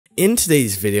In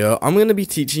today's video, I'm going to be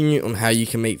teaching you on how you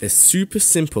can make this super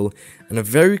simple and a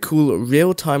very cool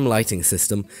real-time lighting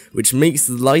system which makes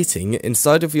the lighting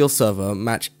inside of your server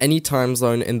match any time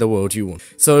zone in the world you want.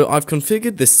 So I've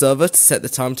configured this server to set the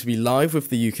time to be live with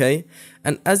the UK,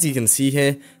 and as you can see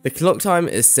here, the clock time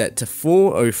is set to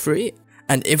 4:03,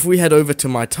 and if we head over to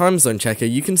my time zone checker,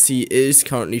 you can see it is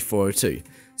currently 4:02.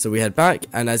 So we head back,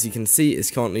 and as you can see, it's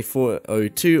currently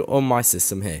 4:02 on my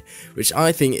system here, which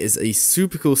I think is a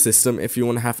super cool system if you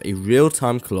want to have a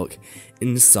real-time clock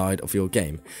inside of your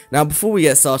game. Now, before we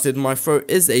get started, my throat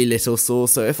is a little sore,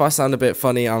 so if I sound a bit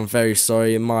funny, I'm very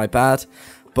sorry, my bad.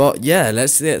 But yeah,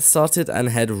 let's get started and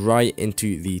head right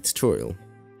into the tutorial.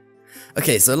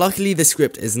 Okay, so luckily this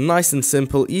script is nice and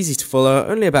simple, easy to follow,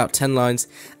 only about 10 lines,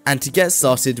 and to get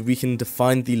started we can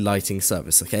define the lighting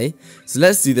service, okay? So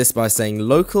let's do this by saying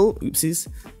local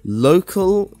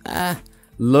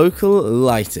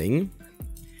lighting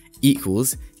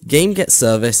equals game get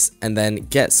service, and then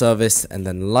get service, and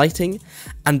then lighting.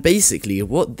 And basically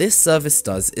what this service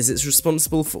does is it's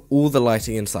responsible for all the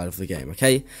lighting inside of the game,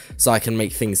 okay? So I can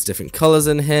make things different colors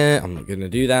in here. I'm not going to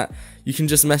do that. You can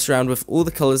just mess around with all the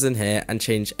colors in here and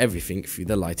change everything through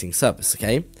the lighting service,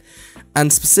 okay?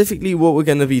 And specifically what we're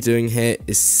going to be doing here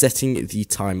is setting the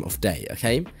time of day,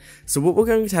 okay? So what we're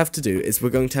going to have to do is we're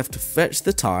going to have to fetch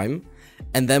the time,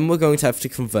 and then we're going to have to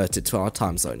convert it to our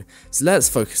time zone. So let's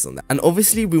focus on that. And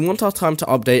obviously we want our time to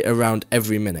update around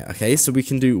every minute, okay? So we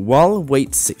can do while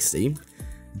wait 60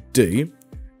 do,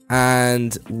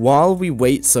 and while we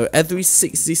wait, so every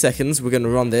 60 seconds we're going to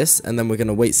run this, and then we're going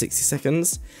to wait 60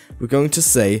 seconds. We're going to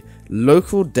say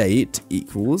local date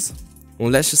equals, or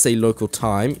let's just say local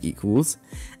time equals,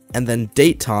 and then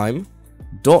date time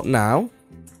dot now,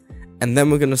 and then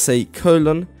we're going to say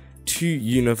colon to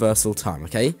universal time,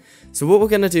 okay? So what we're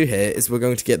going to do here is we're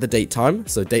going to get the date time,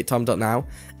 so datetime.now,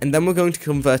 and then we're going to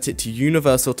convert it to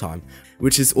universal time,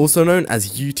 which is also known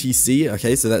as UTC,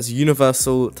 okay? So that's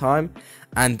universal time,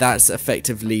 and that's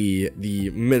effectively the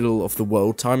middle of the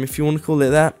world time, if you want to call it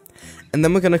that. And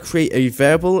then we're going to create a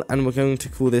variable, and we're going to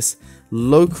call this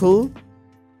local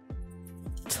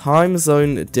time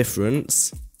zone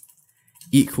difference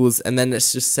equals, and then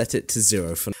let's just set it to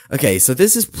 0 for now. Okay, so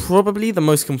this is probably the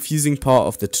most confusing part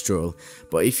of the tutorial,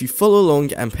 but if you follow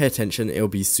along and pay attention, it'll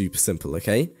be super simple,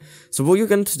 okay? So what you're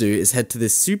going to do is head to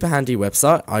this super handy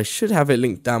website. I should have it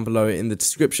linked down below in the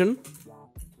description.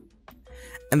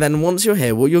 And then once you're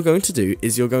here, what you're going to do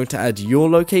is you're going to add your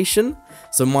location.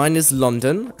 So mine is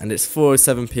London, and it's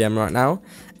 4:07 PM right now.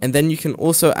 And then you can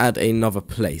also add another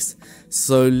place.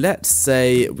 So let's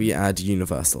say we add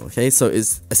universal, okay? So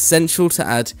it's essential to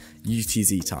add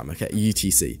UTC time, okay?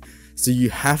 UTC. So you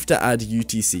have to add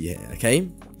UTC here, okay?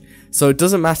 So it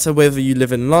doesn't matter whether you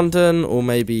live in London or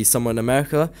maybe somewhere in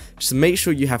America, just make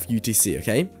sure you have UTC,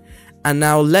 okay? And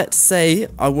now let's say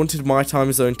I wanted my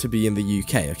time zone to be in the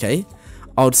UK, okay?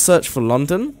 I would search for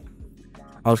London,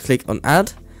 I would click on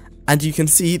add, and you can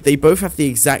see they both have the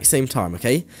exact same time,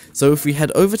 okay? So if we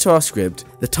head over to our script,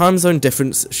 the time zone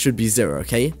difference should be 0,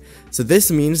 okay? So this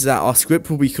means that our script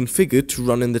will be configured to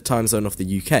run in the time zone of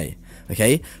the UK,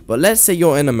 okay? But let's say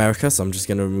you're in America, so I'm just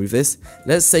going to remove this.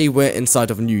 Let's say we're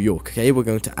inside of New York, okay? We're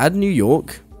going to add New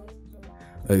York.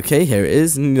 Okay, here it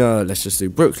is. No, let's just do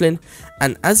Brooklyn.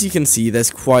 And as you can see,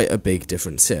 there's quite a big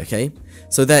difference here, okay?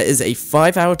 So there is a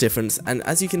 5-hour difference, and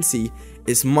as you can see,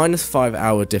 it's minus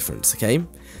 5-hour difference, okay?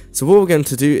 So what we're going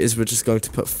to do is we're just going to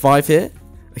put 5 here,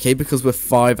 okay, because we're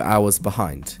 5 hours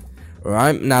behind.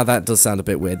 Alright, now that does sound a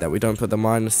bit weird that we don't put the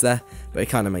minus there, but it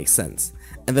kind of makes sense.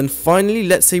 And then finally,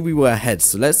 let's say we were ahead.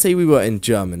 So let's say we were in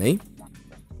Germany,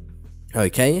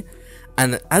 okay?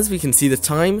 And as we can see, the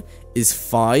time is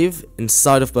 5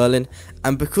 inside of Berlin,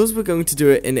 and because we're going to do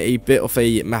it in a bit of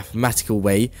a mathematical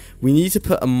way, we need to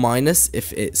put a minus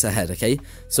if it's ahead, okay?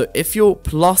 So if you're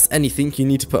plus anything, you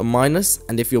need to put a minus,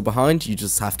 and if you're behind, you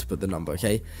just have to put the number,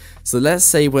 okay? So let's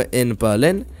say we're in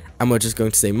Berlin, and we're just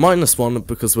going to say -1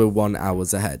 because we're 1 hour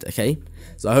ahead, okay?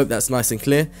 So I hope that's nice and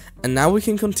clear, and now we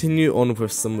can continue on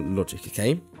with some logic,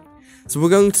 okay? So we're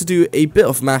going to do a bit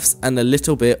of maths and a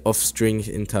little bit of string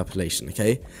interpolation,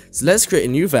 okay? So let's create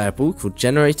a new variable called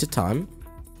generated time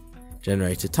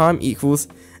equals,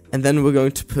 and then we're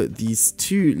going to put these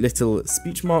two little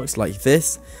speech marks like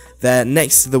this. They're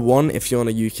next to the 1 if you're on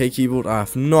a UK keyboard. I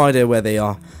have no idea where they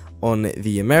are on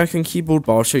the American keyboard,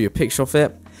 but I'll show you a picture of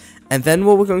it. And then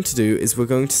what we're going to do is we're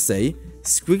going to say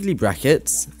squiggly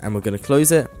brackets, and we're going to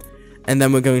close it, and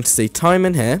then we're going to say time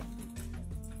in here.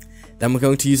 Then we're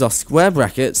going to use our square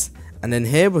brackets, and then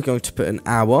here we're going to put an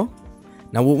hour.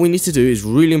 Now what we need to do is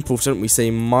really important. We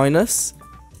say minus,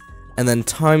 and then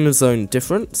time zone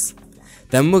difference.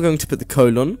 Then we're going to put the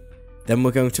colon, Then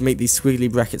we're going to make these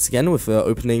squiggly brackets again with the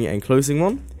opening and closing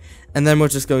one. And then we're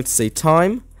just going to say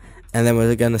time. And then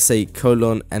we're going to say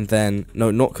colon and then,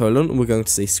 no, not colon, we're going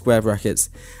to say square brackets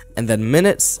and then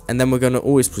minutes. And then we're going to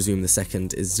always presume the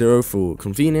second is 0 for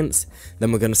convenience.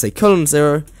 Then we're going to say colon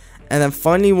 0. And then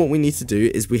finally what we need to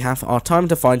do is we have our time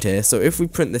defined here. So if we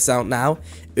print this out now,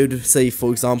 it would say,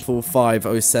 for example,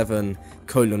 5:07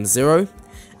 colon 0.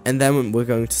 And then we're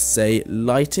going to say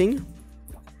lighting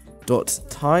dot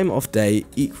time of day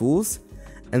equals.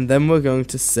 And then we're going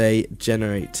to say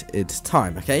generated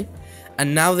time, okay?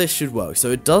 And now this should work.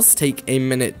 So it does take a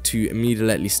minute to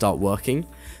immediately start working.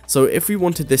 So if we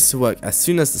wanted this to work as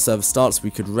soon as the server starts,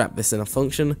 we could wrap this in a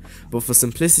function. But for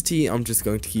simplicity, I'm just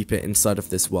going to keep it inside of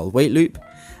this while wait loop.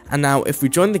 And now if we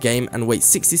join the game and wait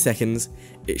 60 seconds,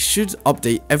 it should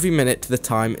update every minute to the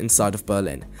time inside of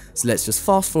Berlin. So let's just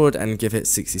fast forward and give it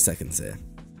 60 seconds here.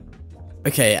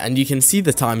 Okay, and you can see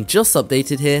the time just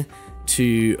updated here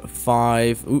to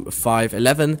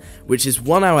 5:11, which is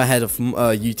 1 hour ahead of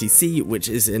UTC, which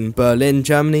is in Berlin,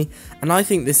 Germany. And I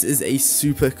think this is a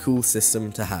super cool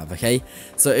system to have, okay?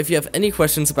 So if you have any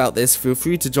questions about this, feel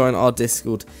free to join our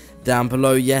Discord down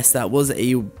below. Yes, that was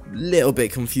a little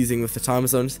bit confusing with the time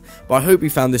zones, but I hope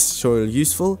you found this tutorial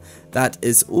useful. That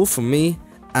is all from me,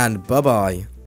 and bye bye.